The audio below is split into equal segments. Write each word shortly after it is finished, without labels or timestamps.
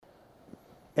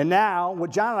And now,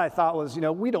 what John and I thought was,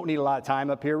 we don't need a lot of time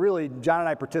up here. Really, John and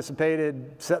I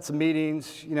participated, set some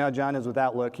meetings. John is with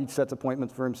Outlook. He sets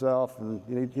appointments for himself, and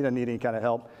he doesn't need any kind of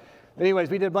help. But anyways,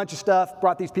 we did a bunch of stuff,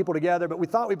 brought these people together, but we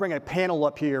thought we'd bring a panel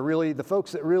up here, really, the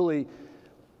folks that really,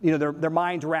 their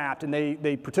minds wrapped, and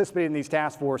they participated in these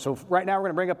task forces. So right now, we're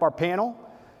going to bring up our panel.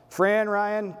 Fran,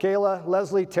 Ryan, Kayla,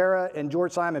 Leslie, Tara, and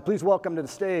George Simon. Please welcome to the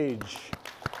stage.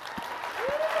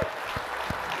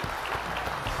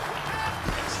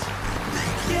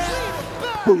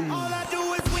 Boom. All I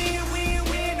do is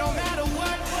win, no matter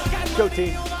what. Go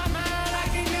team.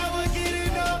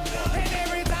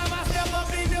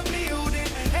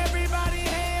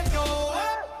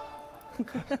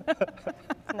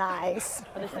 Nice.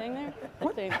 Are they staying there?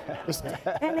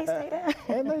 And they stay there.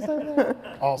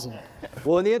 Awesome.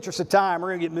 Well, in the interest of time, we're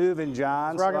going to get moving,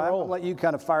 John. Rock and I'm roll. going to let you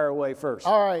kind of fire away first.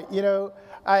 All right,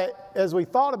 as we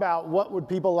thought about what would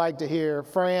people like to hear,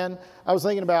 Fran, I was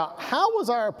thinking about how was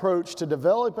our approach to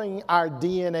developing our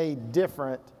DNA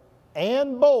different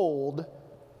and bold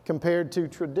compared to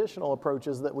traditional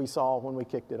approaches that we saw when we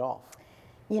kicked it off?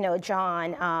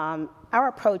 John, our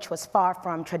approach was far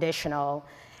from traditional.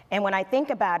 And when I think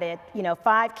about it,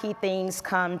 5 key things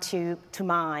come to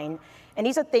mind. And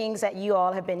these are things that you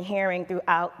all have been hearing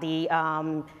throughout the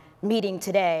meeting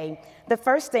today. The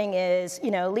first thing is,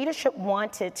 leadership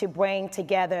wanted to bring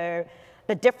together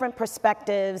the different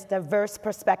perspectives, diverse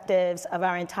perspectives of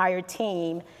our entire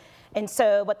team. And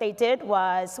so what they did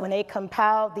was, when they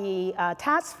compiled the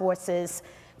task forces,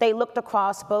 they looked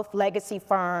across both legacy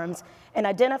firms and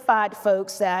identified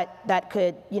folks that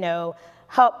could,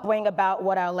 help bring about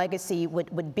what our legacy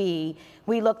would be.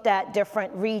 We looked at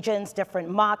different regions, different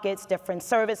markets, different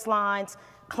service lines,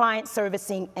 client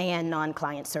servicing and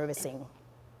non-client servicing.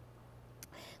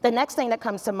 The next thing that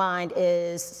comes to mind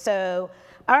is, so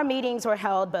our meetings were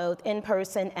held both in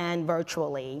person and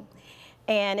virtually.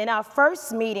 And in our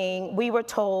first meeting, we were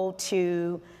told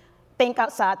to think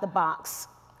outside the box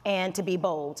and to be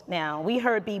bold. Now, we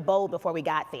heard be bold before we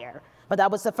got there, but that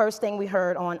was the first thing we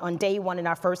heard on day one in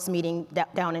our first meeting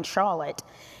down in Charlotte.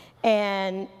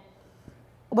 And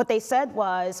what they said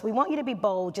was, we want you to be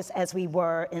bold just as we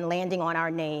were in landing on our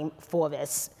name,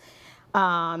 Forvis.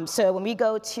 So when we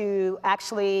go to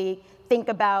actually think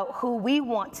about who we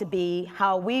want to be,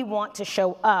 how we want to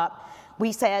show up,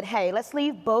 we said, hey, let's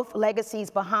leave both legacies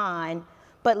behind,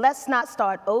 but let's not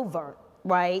start over,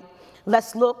 right?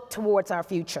 Let's look towards our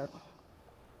future.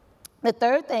 The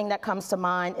third thing that comes to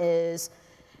mind is,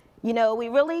 we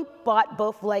really brought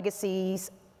both legacies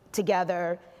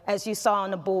together. As you saw on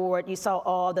the board, you saw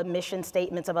all the mission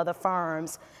statements of other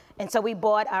firms. And so we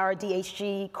brought our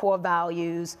DHG core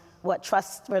values,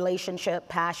 trust, relationship,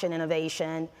 passion,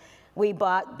 innovation. We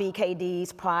brought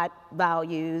BKD's pride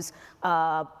values,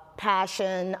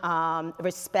 passion,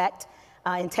 respect,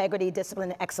 integrity,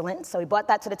 discipline, and excellence. So we brought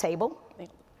that to the table.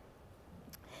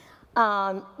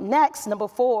 Next, number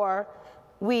 4,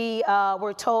 we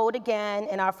were told again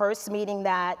in our first meeting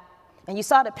that, and you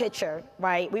saw the picture,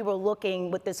 right? We were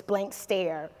looking with this blank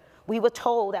stare. We were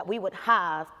told that we would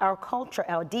have our culture,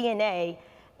 our DNA,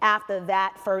 after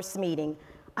that first meeting.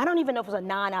 I don't even know if it was a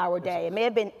 9-hour day. It may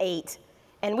have been 8.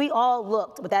 And we all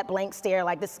looked with that blank stare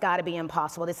like, this has got to be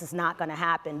impossible. This is not going to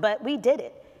happen. But we did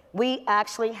it. We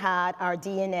actually had our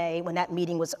DNA when that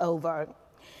meeting was over.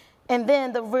 And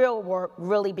then the real work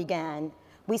really began.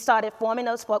 We started forming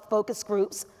those focus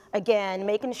groups, again,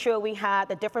 making sure we had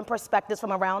the different perspectives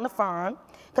from around the firm,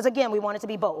 because again, we wanted to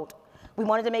be bold. We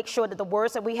wanted to make sure that the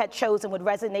words that we had chosen would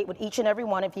resonate with each and every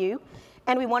one of you,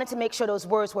 and we wanted to make sure those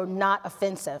words were not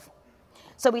offensive.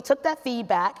 So we took that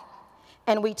feedback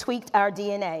and we tweaked our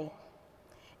DNA.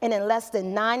 And in less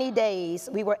than 90 days,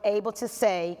 we were able to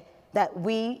say that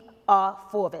we are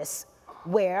Forvis,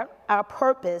 where our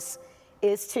purpose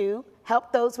is to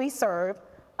help those we serve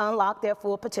unlock their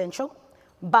full potential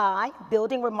by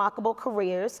building remarkable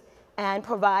careers and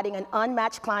providing an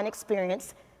unmatched client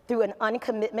experience through an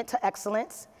uncommitment to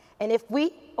excellence. And if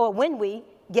we, or when we,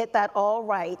 get that all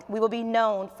right, we will be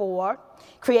known for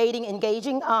creating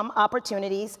engaging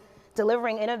opportunities,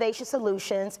 delivering innovation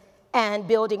solutions, and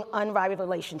building unrivaled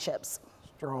relationships.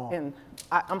 Strong. And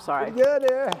I'm sorry. Pretty good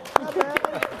there.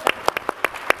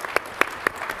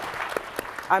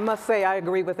 I must say I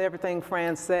agree with everything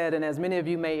Fran said, and as many of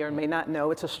you may or may not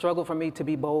know, it's a struggle for me to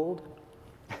be bold.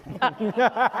 But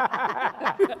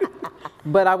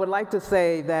I would like to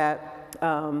say that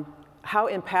how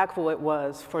impactful it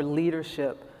was for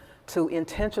leadership to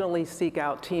intentionally seek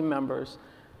out team members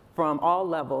from all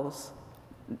levels,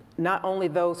 not only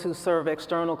those who serve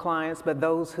external clients, but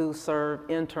those who serve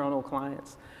internal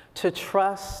clients, to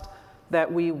trust that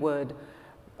we would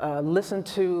listen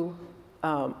to,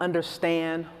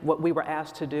 understand what we were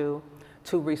asked to do,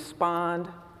 to respond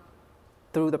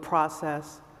through the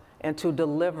process, and to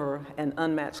deliver an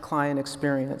unmatched client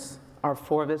experience, our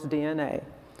Forvis DNA.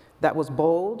 That was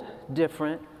bold,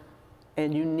 different,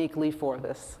 and uniquely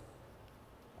Forvis.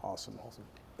 Awesome.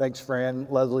 Thanks, Fran.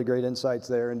 Leslie, great insights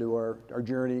there into our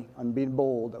journey on being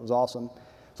bold. That was awesome.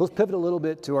 So let's pivot a little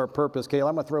bit to our purpose. Kayla,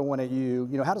 I'm going to throw one at you.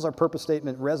 How does our purpose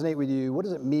statement resonate with you? What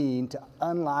does it mean to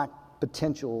unlock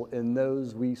potential in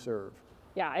those we serve?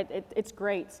 Yeah, it's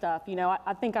great stuff.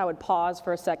 I think I would pause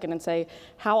for a second and say,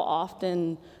 how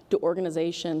often do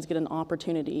organizations get an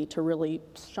opportunity to really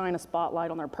shine a spotlight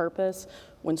on their purpose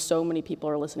when so many people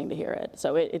are listening to hear it?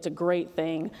 So it's a great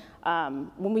thing.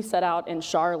 When we set out in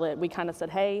Charlotte, we kind of said,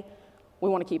 hey, we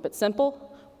want to keep it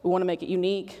simple, we want to make it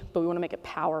unique, but we want to make it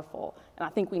powerful. And I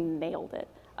think we nailed it.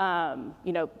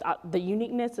 The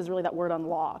uniqueness is really that word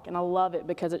unlock, and I love it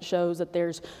because it shows that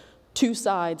there's two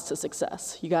sides to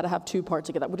success. You got to have two parts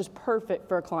to get that, which is perfect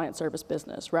for a client service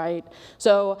business, right?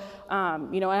 So,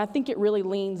 and I think it really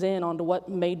leans in onto what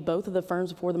made both of the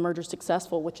firms before the merger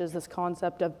successful, which is this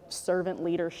concept of servant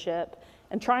leadership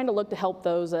and trying to look to help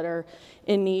those that are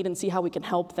in need and see how we can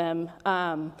help them.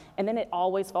 And then it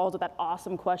always follows with that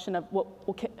awesome question of,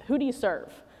 who do you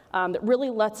serve? That really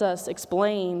lets us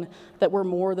explain that we're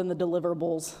more than the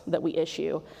deliverables that we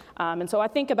issue. And so I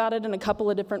think about it in a couple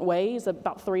of different ways,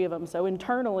 about three of them. So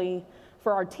internally,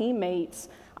 for our teammates,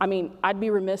 I'd be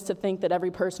remiss to think that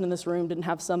every person in this room didn't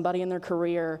have somebody in their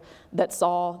career that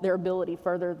saw their ability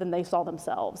further than they saw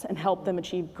themselves and helped them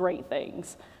achieve great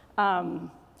things.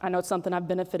 I know it's something I've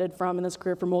benefited from in this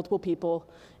career for multiple people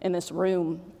in this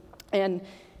room. And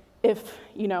if,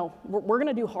 we're going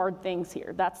to do hard things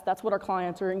here. That's what our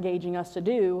clients are engaging us to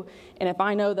do. And if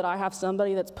I know that I have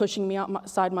somebody that's pushing me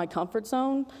outside my comfort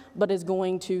zone, but is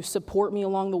going to support me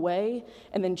along the way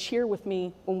and then cheer with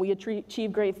me when we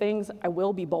achieve great things, I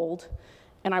will be bold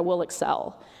and I will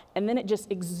excel. And then it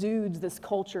just exudes this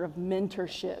culture of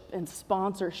mentorship and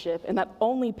sponsorship, and that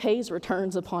only pays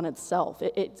returns upon itself.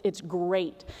 It's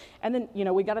great. And then,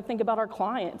 we got to think about our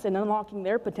clients and unlocking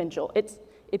their potential. It's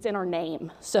in our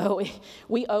name. So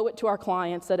we owe it to our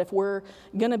clients that if we're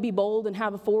going to be bold and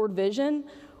have a forward vision,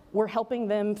 we're helping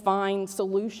them find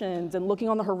solutions and looking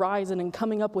on the horizon and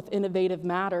coming up with innovative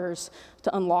matters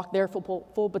to unlock their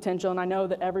full potential. And I know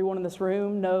that everyone in this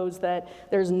room knows that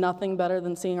there's nothing better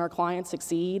than seeing our clients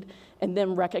succeed and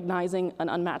them recognizing an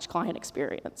unmatched client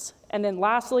experience. And then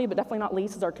lastly, but definitely not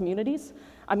least, is our communities.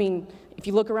 If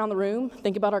you look around the room,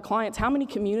 think about our clients. How many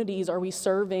communities are we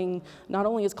serving, not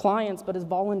only as clients, but as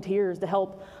volunteers to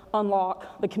help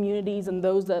unlock the communities and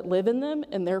those that live in them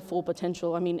and their full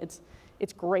potential?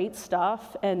 It's great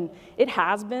stuff, and it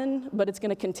has been, but it's going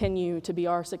to continue to be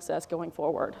our success going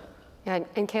forward. Yeah,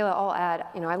 and Kayla, I'll add,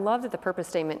 I love that the purpose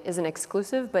statement isn't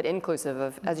exclusive, but inclusive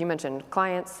of, as you mentioned,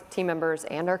 clients, team members,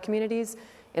 and our communities.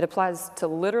 It applies to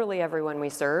literally everyone we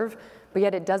serve, but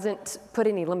yet it doesn't put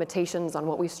any limitations on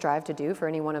what we strive to do for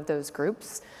any one of those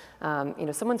groups.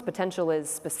 Someone's potential is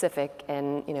specific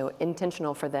and,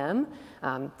 intentional for them.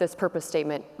 This purpose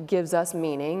statement gives us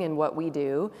meaning in what we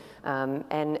do,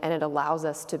 and it allows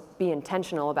us to be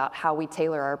intentional about how we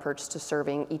tailor our approach to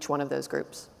serving each one of those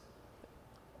groups.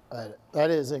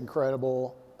 That is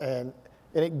incredible, and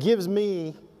it gives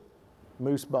me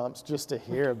moose bumps just to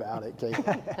hear about it, Kate,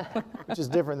 which is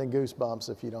different than goosebumps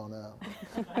if you don't know.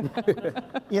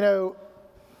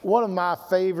 One of my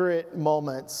favorite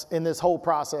moments in this whole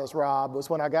process, Rob, was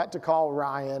when I got to call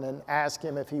Ryan and ask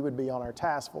him if he would be on our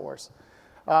task force.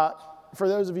 For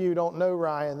those of you who don't know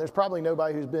Ryan, there's probably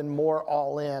nobody who's been more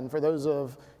all in. For those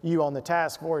of you on the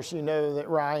task force, you know that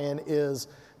Ryan is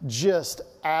just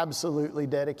absolutely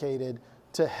dedicated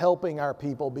to helping our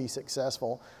people be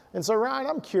successful. And so, Ryan,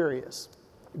 I'm curious,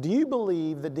 do you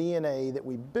believe the DNA that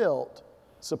we built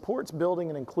supports building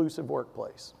an inclusive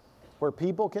workplace where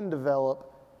people can develop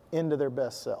into their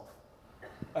best self?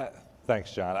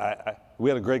 Thanks, John. We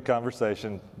had a great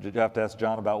conversation. Did you have to ask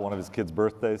John about one of his kids'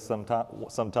 birthdays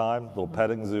sometime? Little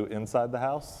petting zoo inside the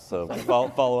house. So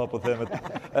follow up with him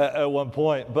at one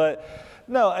point. But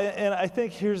no, and I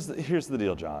think here's the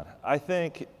deal, John. I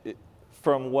think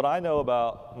from what I know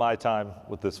about my time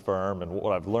with this firm and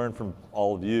what I've learned from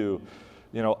all of you,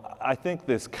 I think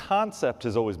this concept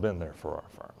has always been there for our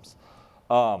firms.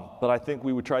 But I think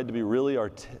we tried to be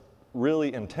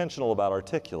really intentional about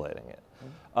articulating it.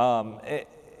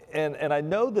 And I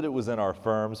know that it was in our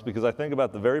firms because I think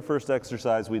about the very first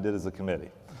exercise we did as a committee.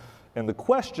 And the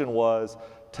question was,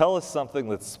 tell us something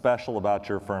that's special about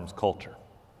your firm's culture.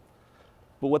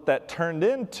 But what that turned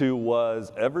into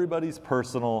was everybody's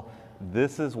personal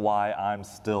this is why I'm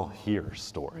still here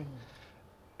story.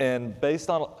 And based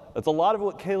on, it's a lot of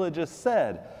what Kayla just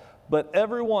said, but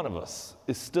every one of us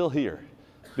is still here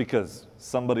because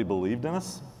somebody believed in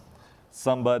us,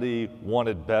 somebody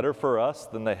wanted better for us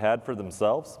than they had for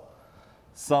themselves,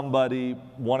 somebody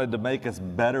wanted to make us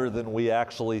better than we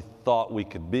actually thought we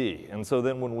could be. And so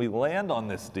then when we land on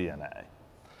this DNA,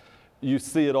 you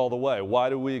see it all the way. Why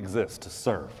do we exist? To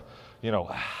serve.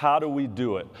 How do we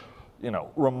do it?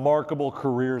 Remarkable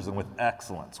careers and with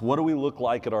excellence. What do we look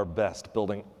like at our best?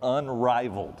 Building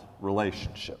unrivaled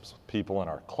relationships with people and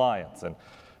our clients. And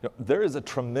there is a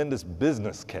tremendous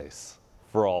business case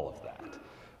for all of that.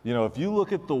 If you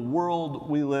look at the world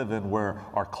we live in where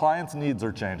our clients' needs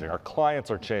are changing, our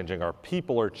clients are changing, our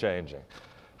people are changing,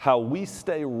 how we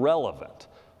stay relevant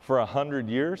for 100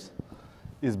 years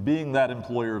is being that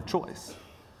employer of choice.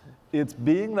 It's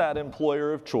being that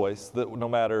employer of choice that no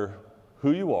matter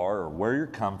who you are or where you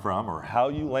come from or how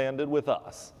you landed with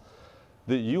us,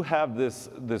 that you have this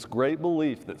great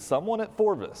belief that someone at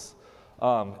Forvis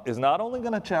is not only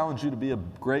going to challenge you to be a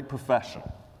great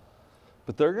professional,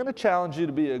 but they're going to challenge you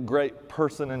to be a great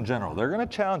person in general. They're going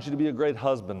to challenge you to be a great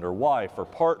husband or wife or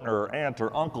partner or aunt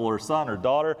or uncle or son or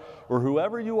daughter or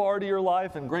whoever you are to your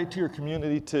life, and great to your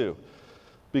community too.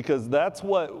 Because that's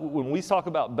what, when we talk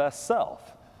about best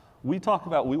self, we talk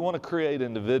about we want to create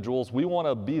individuals. We want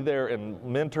to be there and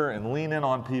mentor and lean in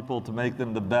on people to make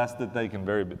them the best that they can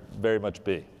very, very much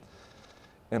be.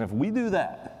 And if we do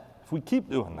that, if we keep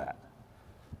doing that,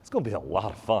 it's going to be a lot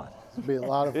of fun. It'll be a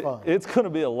lot of fun. It's going to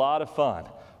be a lot of fun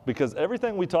because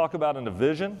everything we talk about in a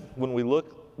vision, when we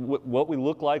look, what we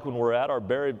look like when we're at our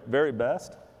very, very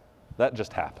best, that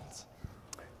just happens.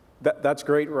 That's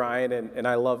great, Ryan, and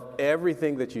I love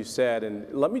everything that you said.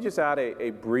 And let me just add a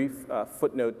brief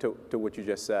footnote to what you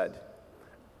just said.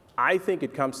 I think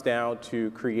it comes down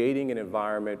to creating an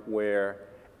environment where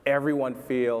everyone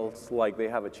feels like they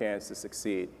have a chance to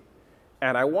succeed.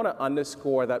 And I want to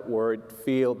underscore that word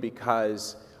feel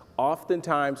because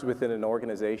oftentimes within an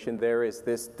organization there is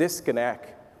this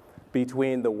disconnect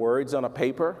between the words on a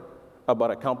paper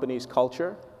about a company's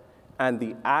culture and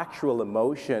the actual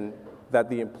emotion that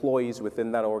the employees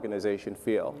within that organization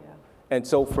feel. Yeah. And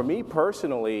so for me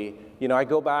personally, I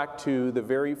go back to the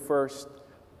very first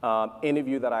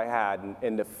interview that I had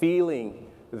and the feeling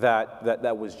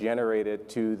that was generated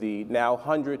to the now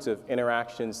hundreds of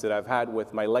interactions that I've had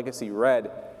with my Legacy Red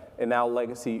and now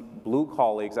Legacy Blue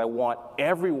colleagues. I want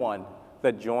everyone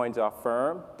that joins our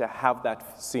firm to have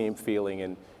that same feeling.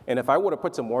 And if I were to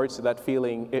put some words to that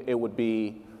feeling, it would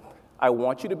be, I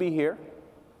want you to be here.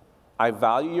 I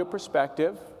value your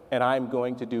perspective, and I'm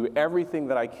going to do everything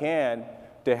that I can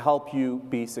to help you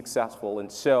be successful.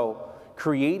 And so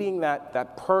creating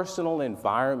that personal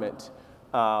environment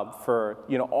for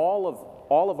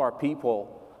all of our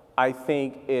people, I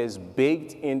think is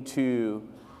baked into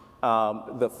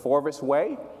the Forvis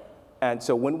way. And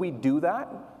so when we do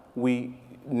that, we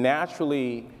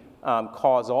naturally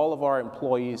cause all of our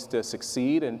employees to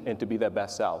succeed and to be their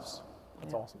best selves.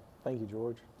 That's awesome. Thank you,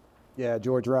 George. Yeah,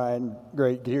 George, Ryan,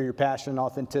 great to hear your passion and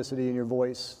authenticity in your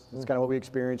voice. That's kind of what we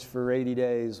experienced for 80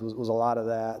 days was a lot of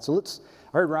that. So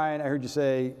I heard Ryan, I heard you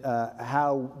say,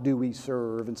 how do we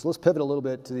serve? And so let's pivot a little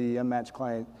bit to the Unmatched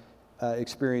Client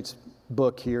Experience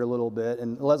book here a little bit.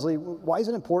 And Leslie, why is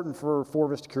it important for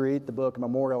Forvis to create the book and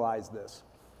memorialize this?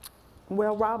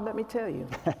 Well, Rob, let me tell you.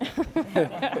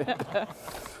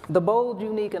 The bold,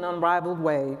 unique, and unrivaled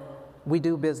way we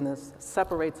do business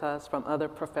separates us from other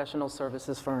professional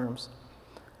services firms.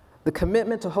 The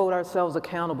commitment to hold ourselves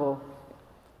accountable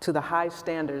to the high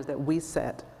standards that we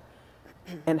set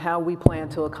and how we plan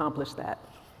to accomplish that.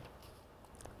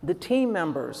 The team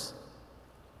members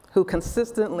who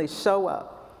consistently show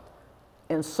up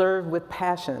and serve with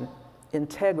passion,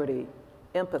 integrity,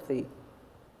 empathy,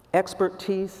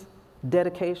 expertise,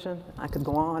 dedication. I could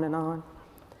go on and on.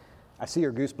 I see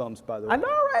your goosebumps, by the way. I know,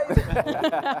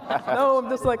 right? No, I'm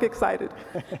just excited.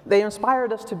 They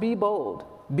inspired us to be bold,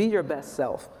 be your best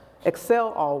self, excel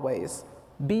always,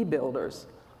 be builders,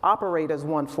 operate as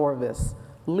one Forvis,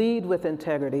 lead with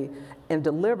integrity, and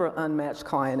deliver unmatched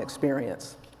client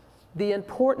experience. The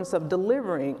importance of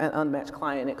delivering an unmatched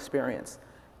client experience.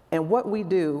 And what we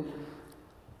do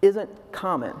isn't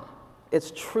common.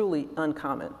 It's truly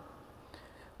uncommon.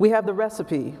 We have the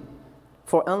recipe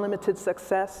for unlimited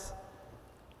success,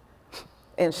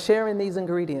 and sharing these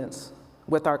ingredients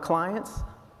with our clients,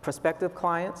 prospective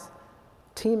clients,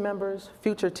 team members,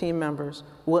 future team members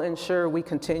will ensure we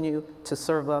continue to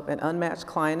serve up an unmatched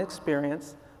client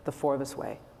experience the Forvis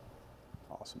way.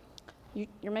 Awesome.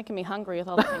 You're making me hungry with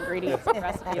all those ingredients and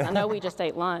recipes. I know we just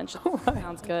ate lunch.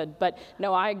 Sounds good. But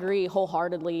no, I agree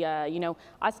wholeheartedly.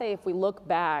 I say if we look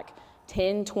back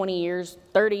 10, 20 years,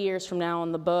 30 years from now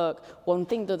in the book, one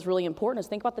thing that's really important is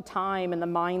think about the time and the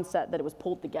mindset that it was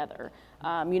pulled together.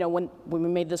 When we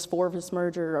made this Forvis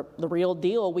merger, the real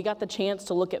deal, we got the chance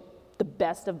to look at the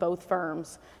best of both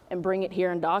firms and bring it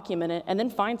here and document it, and then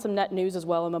find some net news as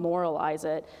well and memorialize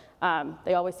it.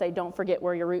 They always say, don't forget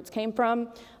where your roots came from.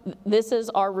 This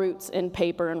is our roots in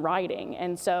paper and writing.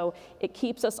 And so it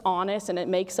keeps us honest, and it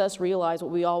makes us realize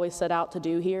what we always set out to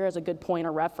do here as a good point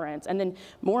of reference. And then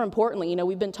more importantly,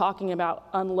 we've been talking about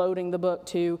unloading the book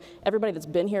to everybody that's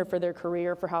been here for their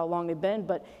career, for how long they've been,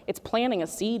 but it's planting a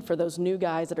seed for those new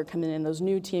guys that are coming in, those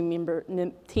new team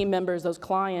members, those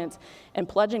clients, and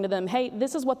pledging to them, hey,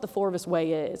 this is what the Forvis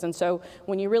way is. And so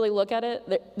when you really look at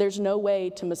it, there's no way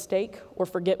to mistake or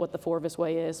forget what the Forvis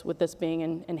way is with this being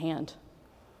in hand.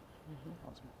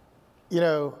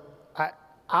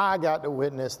 I got to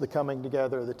witness the coming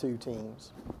together of the two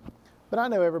teams. But I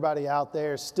know everybody out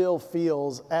there still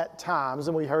feels at times,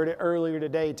 and we heard it earlier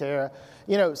today, Tara,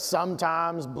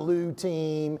 sometimes blue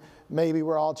team, maybe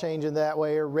we're all changing that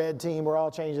way, or red team, we're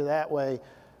all changing that way.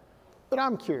 But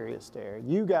I'm curious, Tara,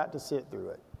 you got to sit through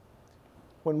it.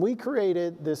 When we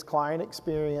created this client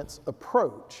experience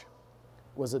approach,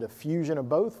 was it a fusion of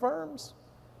both firms?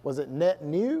 Was it net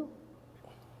new?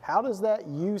 How does that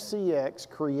UCX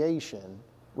creation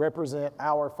represent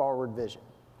our forward vision?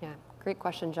 Yeah, great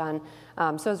question, John.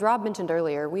 So as Rob mentioned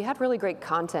earlier, we had really great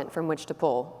content from which to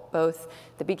pull, both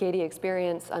the BKD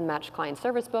Experience Unmatched Client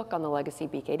Service book on the legacy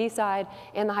BKD side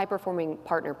and the High Performing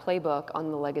Partner Playbook on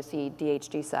the legacy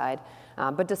DHG side.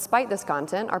 But despite this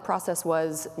content, our process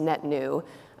was net new.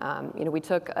 We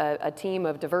took a team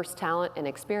of diverse talent and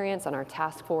experience on our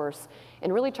task force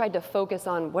and really tried to focus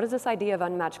on what does this idea of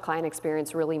unmatched client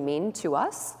experience really mean to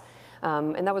us?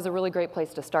 And that was a really great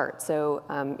place to start. So,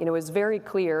 it was very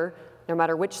clear, no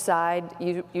matter which side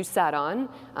you sat on,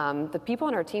 the people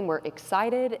on our team were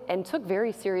excited and took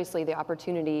very seriously the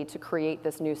opportunity to create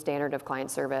this new standard of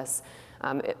client service.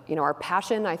 Our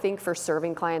passion, I think, for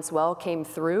serving clients well came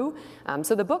through.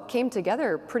 So the book came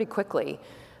together pretty quickly.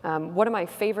 One of my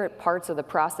favorite parts of the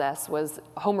process was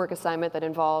a homework assignment that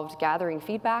involved gathering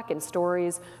feedback and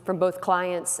stories from both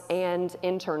clients and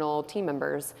internal team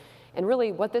members. And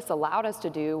really what this allowed us to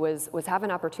do was have an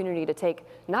opportunity to take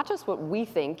not just what we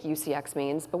think UCX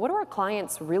means, but what do our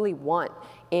clients really want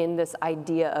in this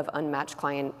idea of unmatched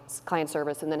client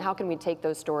service, and then how can we take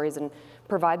those stories and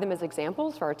provide them as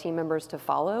examples for our team members to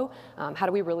follow? How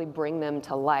do we really bring them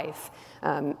to life?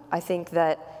 I think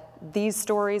that these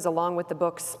stories, along with the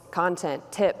book's content,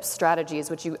 tips,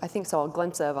 strategies, which you I think saw a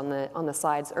glimpse of on the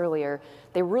slides earlier,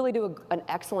 they really do an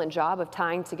excellent job of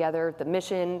tying together the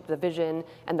mission, the vision,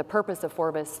 and the purpose of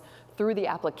Forvis through the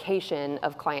application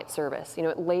of client service.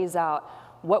 It lays out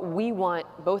what we want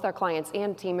both our clients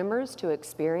and team members to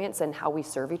experience and how we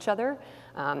serve each other.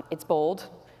 It's bold.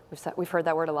 We've heard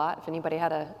that word a lot. If anybody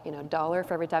had a dollar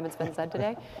for every time it's been said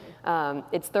today.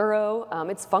 It's thorough,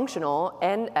 it's functional,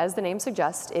 and as the name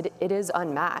suggests, it is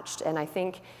unmatched. And I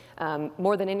think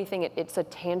more than anything, it's a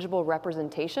tangible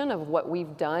representation of what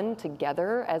we've done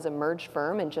together as a merged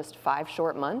firm in just 5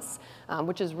 short months,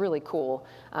 which is really cool.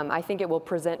 I think it will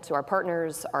present to our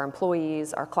partners, our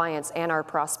employees, our clients, and our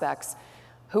prospects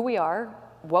who we are,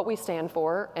 what we stand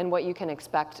for, and what you can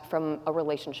expect from a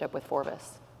relationship with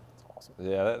Forvis.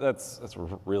 Yeah, that's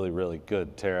really, really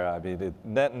good, Tara. I mean,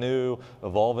 net new,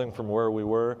 evolving from where we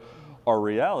were. Our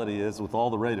reality is, with all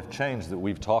the rate of change that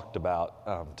we've talked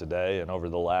about today and over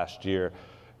the last year,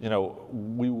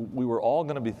 we were all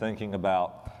going to be thinking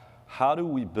about how do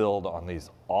we build on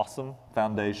these awesome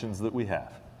foundations that we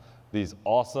have, these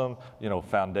awesome,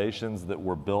 foundations that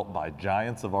were built by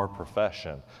giants of our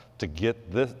profession to get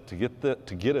us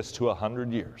to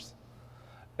 100 years.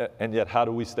 And yet, how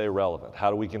do we stay relevant? How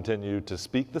do we continue to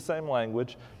speak the same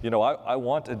language? I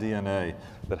want a DNA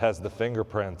that has the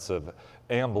fingerprints of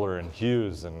Ambler and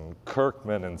Hughes and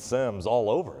Kirkman and Sims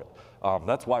all over it.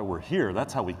 That's why we're here.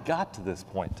 That's how we got to this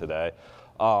point today.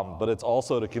 But it's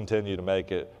also to continue to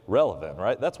make it relevant,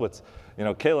 right? That's what's,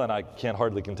 Kayla and I can't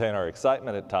hardly contain our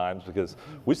excitement at times because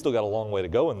we still got a long way to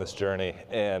go in this journey.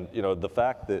 And, the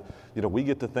fact that, we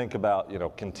get to think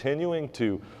about, continuing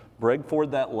to break forward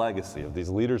that legacy of these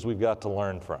leaders we've got to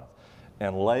learn from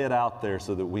and lay it out there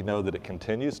so that we know that it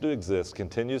continues to exist,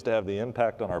 continues to have the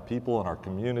impact on our people and our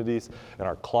communities and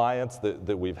our clients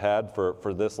that we've had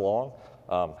for this long,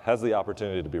 has the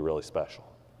opportunity to be really special.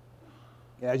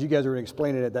 Yeah, as you guys were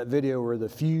explaining it, that video where the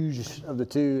fuse of the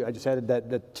two, I just had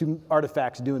that two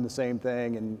artifacts doing the same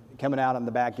thing and coming out on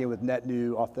the back end with net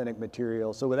new, authentic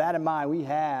material. So with that in mind, we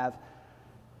have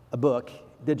a book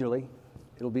digitally.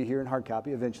 It'll be here in hard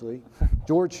copy eventually.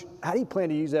 George, how do you plan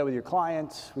to use that with your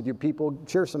clients, with your people?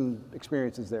 Share some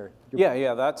experiences there.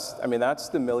 Yeah, that's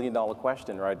the million-dollar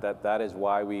question, right? That is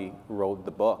why we wrote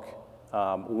the book.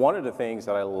 One of the things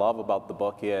that I love about the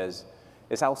book is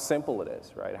how simple it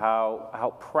is, right?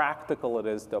 How practical it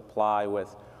is to apply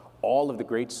with all of the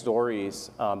great stories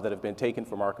that have been taken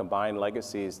from our combined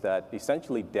legacies that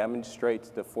essentially demonstrates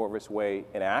the Forvis way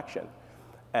in action.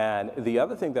 And the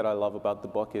other thing that I love about the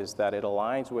book is that it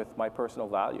aligns with my personal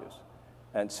values.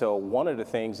 And so one of the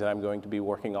things that I'm going to be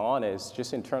working on is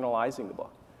just internalizing the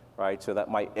book, right? So that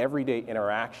my everyday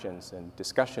interactions and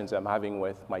discussions I'm having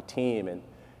with my team and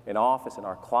in office and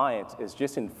our clients is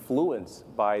just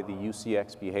influenced by the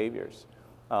UCX behaviors.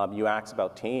 You asked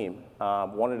about team.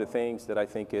 One of the things that I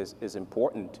think is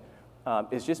important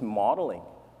is just modeling,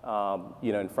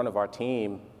 in front of our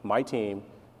team, my team,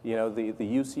 the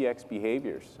UCX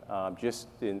behaviors,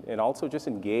 and also just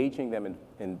engaging them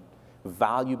in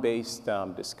value-based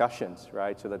discussions,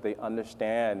 right? So that they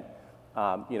understand,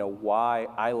 why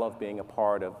I love being a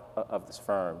part of this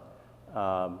firm.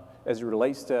 As it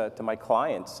relates to my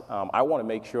clients, I want to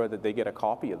make sure that they get a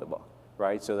copy of the book,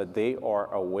 right? So that they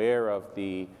are aware of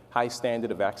the high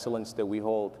standard of excellence that we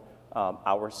hold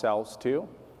ourselves to.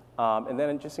 And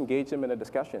then just engage them in a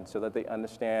discussion so that they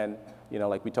understand,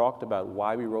 like we talked about,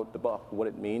 why we wrote the book, what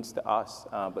it means to us,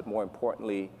 but more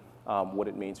importantly, what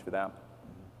it means for them.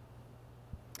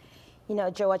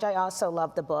 George, I also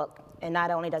love the book, and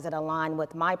not only does it align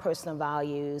with my personal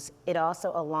values, it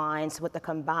also aligns with the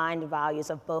combined values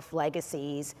of both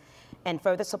legacies and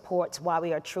further supports why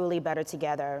we are truly better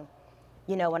together.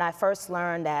 When I first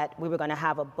learned that we were going to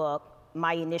have a book,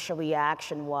 my initial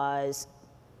reaction was,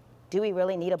 do we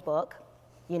really need a book?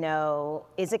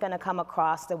 Is it going to come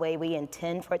across the way we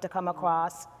intend for it to come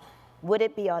across? Would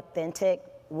it be authentic?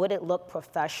 Would it look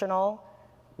professional?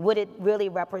 Would it really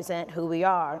represent who we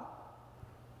are?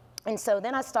 And so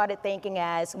then I started thinking,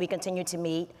 as we continued to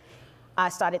meet, I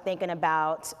started thinking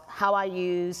about how I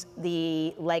use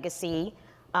the Legacy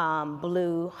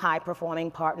Blue High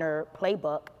Performing Partner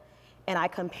Playbook, and I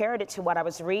compared it to what I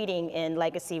was reading in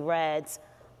Legacy Red's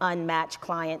Unmatched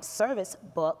Client Service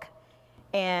book,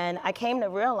 and I came to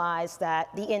realize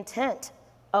that the intent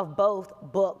of both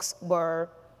books were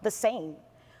the same.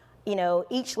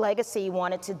 Each legacy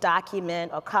wanted to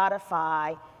document or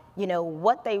codify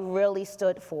what they really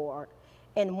stood for,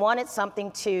 and wanted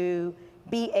something to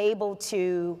be able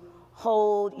to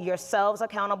hold yourselves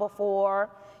accountable for,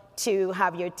 to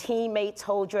have your teammates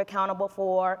hold you accountable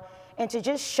for, and to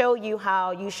just show you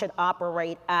how you should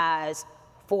operate as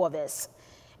Forvis.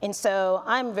 And so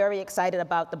I'm very excited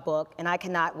about the book, and I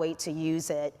cannot wait to use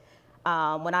it.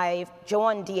 When I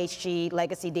joined DHG,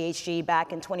 Legacy DHG,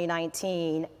 back in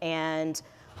 2019, and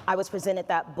I was presented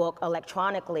that book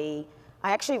electronically,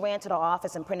 I actually ran to the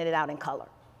office and printed it out in color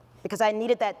because I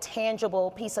needed that tangible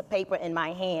piece of paper in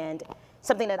my hand,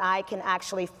 something that I can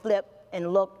actually flip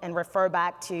and look and refer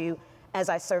back to as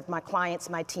I serve my clients,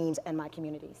 my teams, and my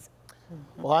communities.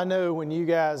 Well, I know when you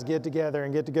guys get together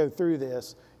and get to go through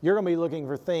this, you're going to be looking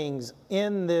for things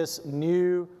in this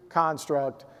new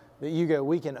construct that you go,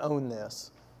 we can own this.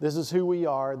 This is who we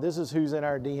are. This is who's in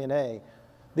our DNA.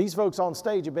 These folks on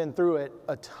stage have been through it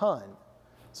a ton.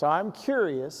 So I'm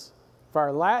curious, for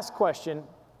our last question,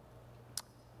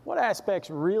 what aspects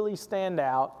really stand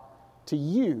out to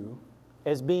you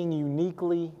as being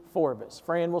uniquely Forvis?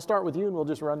 Fran, we'll start with you and we'll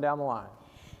just run down the line.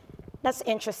 That's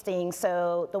interesting.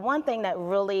 So the one thing that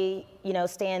really,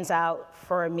 stands out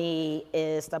for me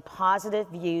is the positive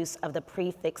use of the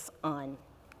prefix "un."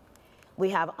 We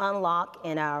have unlock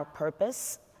in our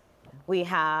purpose. We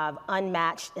have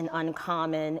unmatched and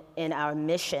uncommon in our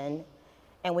mission,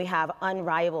 and we have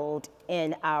unrivaled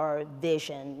in our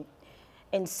vision.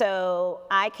 And so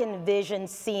I can vision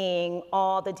seeing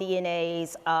all the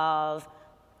DNAs of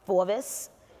Forvis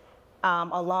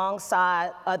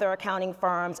alongside other accounting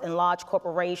firms and large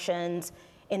corporations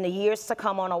in the years to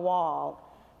come on a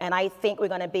wall. And I think we're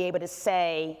going to be able to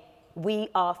say, we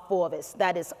are Forvis,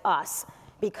 that is us,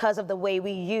 because of the way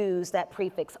we use that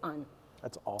prefix "un."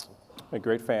 That's awesome. A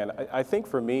great fan. I think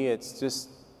for me, it's just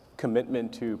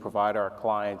commitment to provide our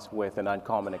clients with an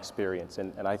uncommon experience,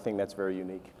 and I think that's very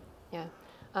unique. Yeah,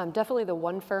 definitely the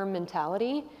one firm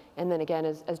mentality, and then again,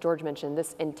 as George mentioned,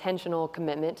 this intentional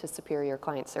commitment to superior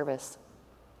client service.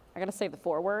 I gotta say the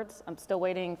 4 words. I'm still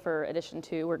waiting for edition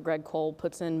 2 where Greg Cole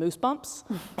puts in moose bumps,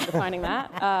 defining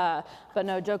that. But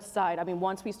no, jokes aside, I mean,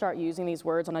 once we start using these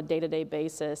words on a day-to-day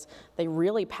basis, they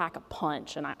really pack a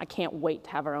punch, and I can't wait to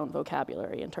have our own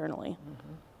vocabulary internally.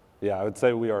 Mm-hmm. Yeah, I would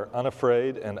say we are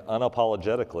unafraid and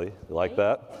unapologetically, you like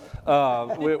that?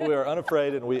 We are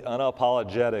unafraid and we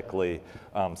unapologetically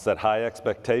set high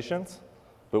expectations,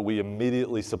 but we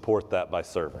immediately support that by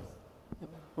serving.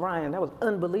 Ryan, that was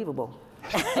unbelievable.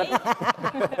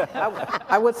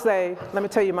 I would say, let me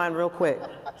tell you mine real quick.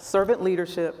 Servant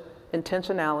leadership,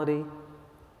 intentionality,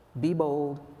 be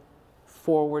bold,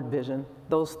 forward vision.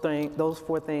 Those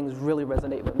 4 things really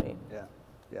resonate with me.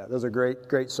 Yeah, those are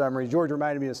great summaries. George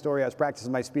reminded me of a story. I was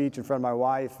practicing my speech in front of my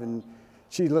wife, and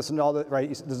she listened to all the, right,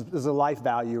 this is a life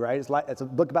value, right? It's a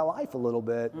book about life a little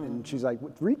bit. And she's like,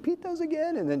 repeat those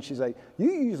again? And then she's like,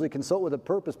 you usually consult with a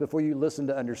purpose before you listen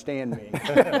to understand me.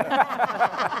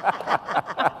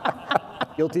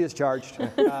 Guilty as charged.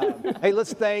 Hey,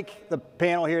 let's thank the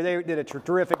panel here. They did a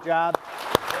terrific job.